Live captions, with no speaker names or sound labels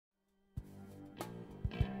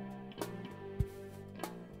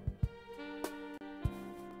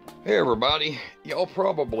Hey everybody, y'all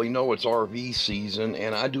probably know it's RV season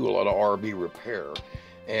and I do a lot of RV repair,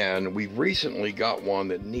 and we've recently got one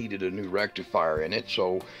that needed a new rectifier in it.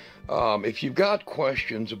 So if you've got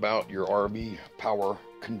questions about your RV power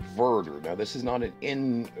converter, now this is not an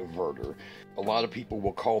inverter. A lot of people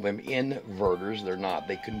will call them inverters. They're not.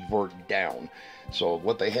 They convert down. So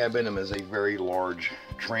what they have in them is a very large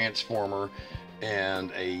transformer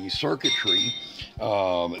and a circuitry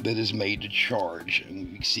that is made to charge, and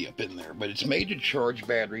you can see up in there, but it's made to charge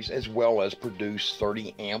batteries as well as produce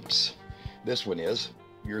 30 amps. This one is.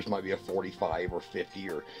 Yours might be a 45 or 50,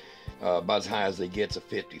 or about as high as they get, a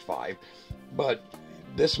 55, but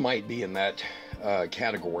this might be in that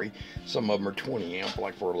category. Some of them are 20 amp,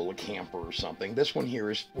 like for a little camper or something. This one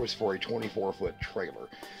here was for a 24-foot trailer.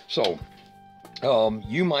 So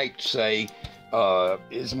you might say,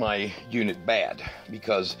 is my unit bad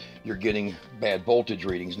because you're getting bad voltage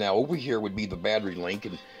readings? Now over here would be the battery link,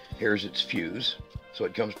 and here's its fuse. So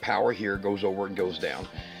it comes power here, goes over and goes down.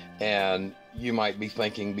 And you might be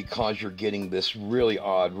thinking, because you're getting this really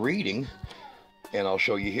odd reading, and I'll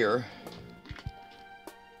show you here,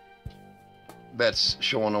 that's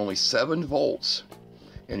showing only 7 volts,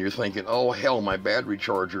 and you're thinking, oh hell, my battery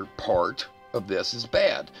charger part of this is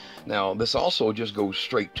bad. Now this also just goes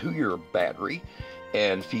straight to your battery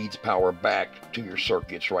and feeds power back to your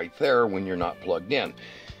circuits right there when you're not plugged in.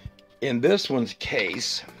 In this one's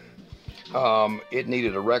case, it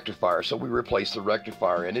needed a rectifier, so we replaced the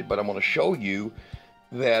rectifier in it. But I'm going to show you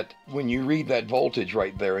that when you read that voltage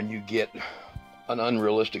right there and you get an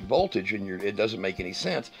unrealistic voltage and it doesn't make any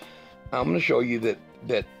sense, I'm going to show you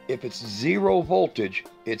that if it's 0 voltage,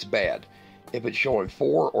 it's bad. If it's showing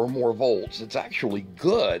 4 or more volts, it's actually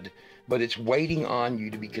good, but it's waiting on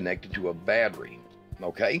you to be connected to a battery.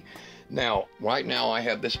 Okay? Now, right now I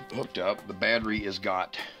have this hooked up. The battery has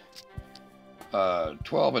got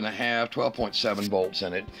 12.7 volts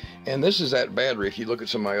in it. And this is that battery. If you look at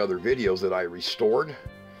some of my other videos that I restored,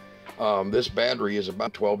 this battery is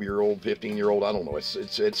about 12-year-old, 15-year-old. I don't know.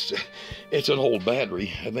 It's an old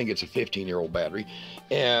battery. I think it's a 15-year-old battery.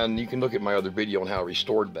 And you can look at my other video on how I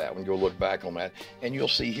restored that one. Go look back on that, and you'll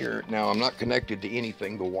see here. Now I'm not connected to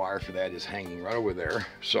anything. The wire for that is hanging right over there.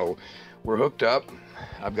 So we're hooked up.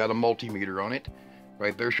 I've got a multimeter on it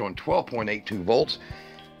right there showing 12.82 volts.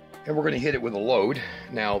 And we're going to hit it with a load.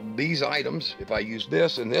 Now these items, if I use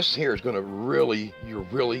this, and this here is going to really, you're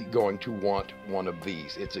really going to want one of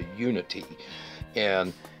these. It's a UNI-T,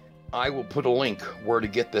 and I will put a link where to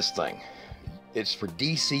get this thing. It's for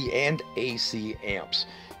DC and AC amps.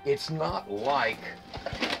 It's not like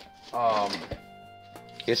one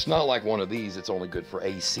of these. It's only good for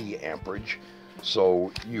AC amperage. So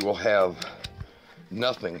you will have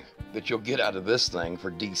nothing that you'll get out of this thing for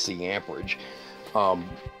DC amperage.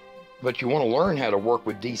 But you want to learn how to work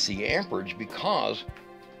with DC amperage, because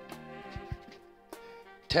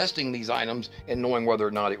testing these items and knowing whether or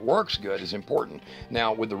not it works good is important.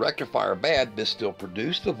 Now with the rectifier bad, this still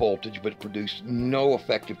produced the voltage, but it produced no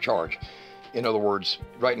effective charge. In other words,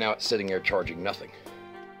 right now it's sitting there charging nothing.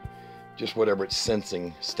 Just whatever it's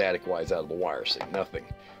sensing static-wise out of the wire, see, nothing.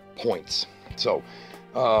 Points. So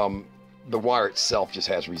the wire itself just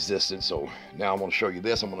has resistance. So now I'm going to show you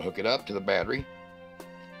this. I'm going to hook it up to the battery.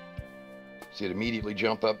 See it immediately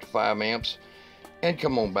jump up to 5 amps and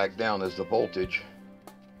come on back down as the voltage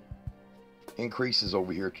increases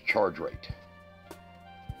over here to charge rate.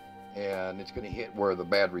 And it's going to hit where the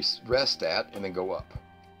battery rests at and then go up.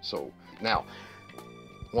 So now,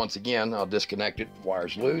 once again, I'll disconnect it,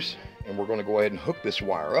 wire's loose, and we're going to go ahead and hook this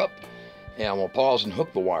wire up. And I'm going to pause and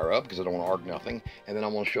hook the wire up because I don't want to arc nothing. And then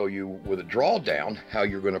I'm going to show you with a drawdown how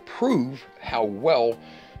you're going to prove how well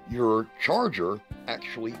your charger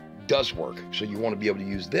actually does work. So you want to be able to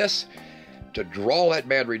use this to draw that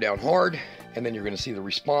battery down hard, and then you're going to see the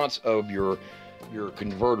response of your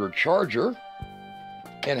converter charger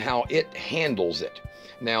and how it handles it.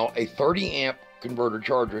 Now a 30 amp converter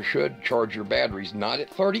charger should charge your batteries not at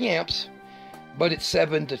 30 amps, but at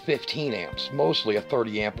 7 to 15 amps. Mostly a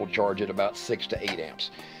 30 amp will charge at about 6 to 8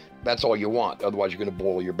 amps. That's all you want. Otherwise you're going to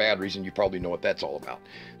boil your batteries, and you probably know what that's all about.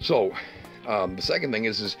 So the second thing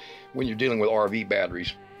is when you're dealing with RV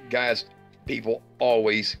batteries, guys, people,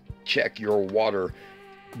 always check your water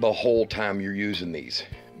the whole time you're using these.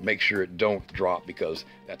 Make sure it don't drop, because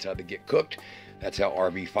that's how they get cooked. That's how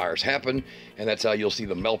RV fires happen, and that's how you'll see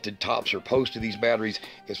the melted tops or posts of these batteries,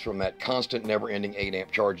 is from that constant, never-ending 8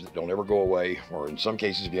 amp charge that don't ever go away. Or in some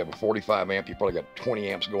cases, if you have a 45 amp, you probably got 20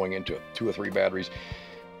 amps going into 2 or 3 batteries.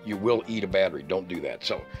 You will eat a battery. Don't do that.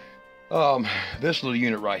 So this little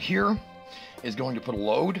unit right here is going to put a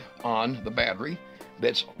load on the battery.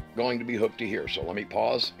 that's going to be hooked to here. So let me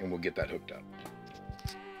pause and we'll get that hooked up.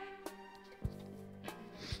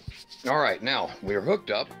 All right, now we're hooked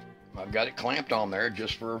up. I've got it clamped on there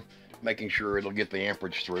just for making sure it'll get the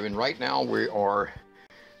amperage through. And right now we are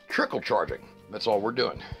trickle charging. That's all we're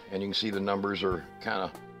doing. And you can see the numbers are kind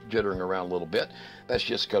of jittering around a little bit. That's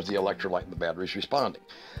just because the electrolyte in the battery is responding.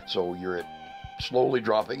 So you're at slowly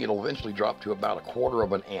dropping. It'll eventually drop to about 1/4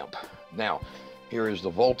 of an amp. Now, here is the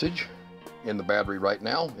voltage in the battery right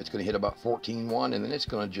now. It's going to hit about 14.1, and then it's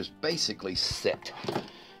going to just basically sit.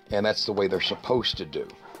 And that's the way they're supposed to do.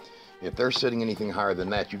 If they're sitting anything higher than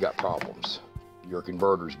that, you got problems. Your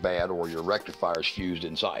converter's bad or your rectifier's fused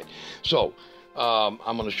inside. So I'm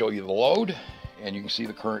going to show you the load, and you can see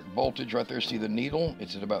the current voltage right there. See the needle?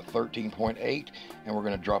 It's at about 13.8, and we're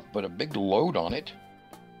going to put a big load on it,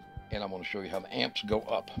 and I'm going to show you how the amps go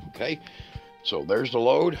up. Okay, so there's the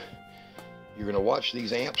load. You're going to watch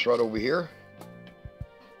these amps right over here.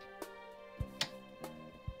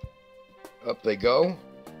 Up they go.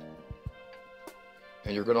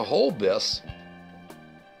 And you're going to hold this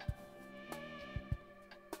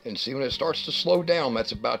and see when it starts to slow down,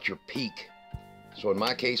 that's about your peak. So in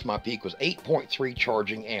my case, my peak was 8.3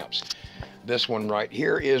 charging amps. This one right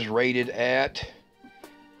here is rated at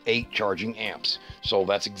 8 charging amps. So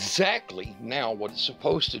that's exactly now what it's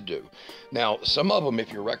supposed to do. Now, some of them,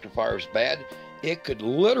 if your rectifier is bad, it could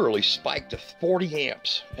literally spike to 40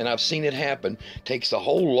 amps. And I've seen it happen. Takes the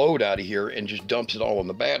whole load out of here and just dumps it all in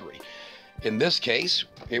the battery. In this case,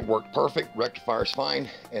 it worked perfect. Rectifier's fine.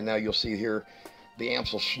 And now you'll see here, the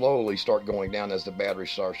amps will slowly start going down as the battery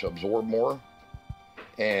starts to absorb more.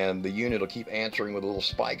 And the unit will keep answering with little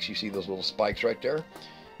spikes. You see those little spikes right there?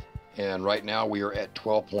 And right now we are at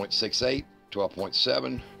 12.68,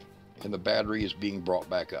 12.7, and the battery is being brought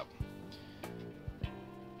back up.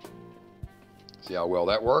 See how well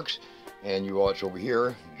that works? And you watch over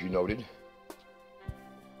here, as you noted.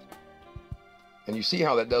 And you see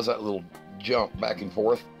how that does that little jump back and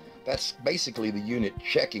forth? That's basically the unit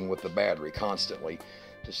checking with the battery constantly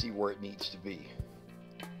to see where it needs to be.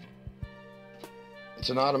 It's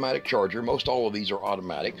an automatic charger. Most all of these are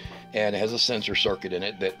automatic, and it has a sensor circuit in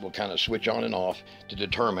it that will kind of switch on and off to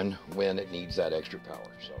determine when it needs that extra power.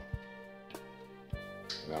 So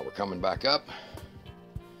now we're coming back up.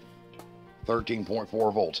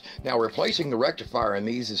 13.4 volts. Now, replacing the rectifier in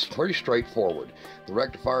these is pretty straightforward. The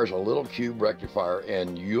rectifier is a little cube rectifier,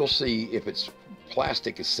 and you'll see if its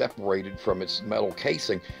plastic is separated from its metal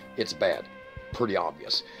casing, it's bad. Pretty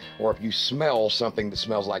obvious. Or if you smell something that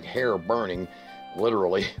smells like hair burning,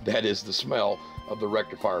 literally, that is the smell of the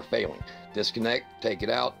rectifier failing. Disconnect, take it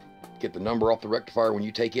out, get the number off the rectifier. When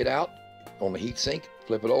you take it out on the heat sink,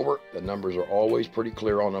 flip it over, the numbers are always pretty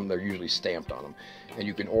clear on them. They're usually stamped on them. And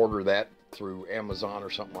you can order that through Amazon or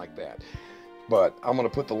something like that. But I'm going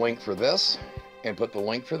to put the link for this and put the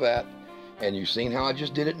link for that. And you've seen how I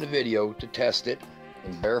just did it in the video to test it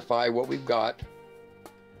and verify what we've got.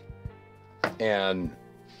 And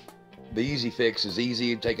the easy fix is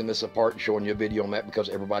easy, taking this apart and showing you a video on that because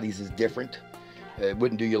everybody's is different. It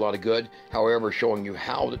wouldn't do you a lot of good. However, showing you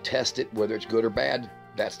how to test it, whether it's good or bad,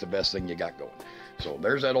 that's the best thing you got going. So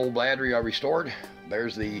there's that old battery I restored.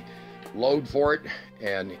 There's the load for it,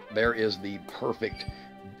 and there is the perfect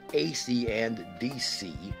AC and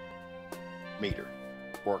DC meter.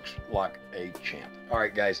 Works like a champ. All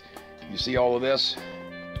right, guys, you see all of this?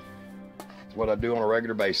 It's what I do on a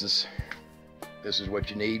regular basis. This is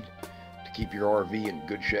what you need to keep your RV in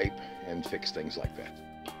good shape and fix things like that.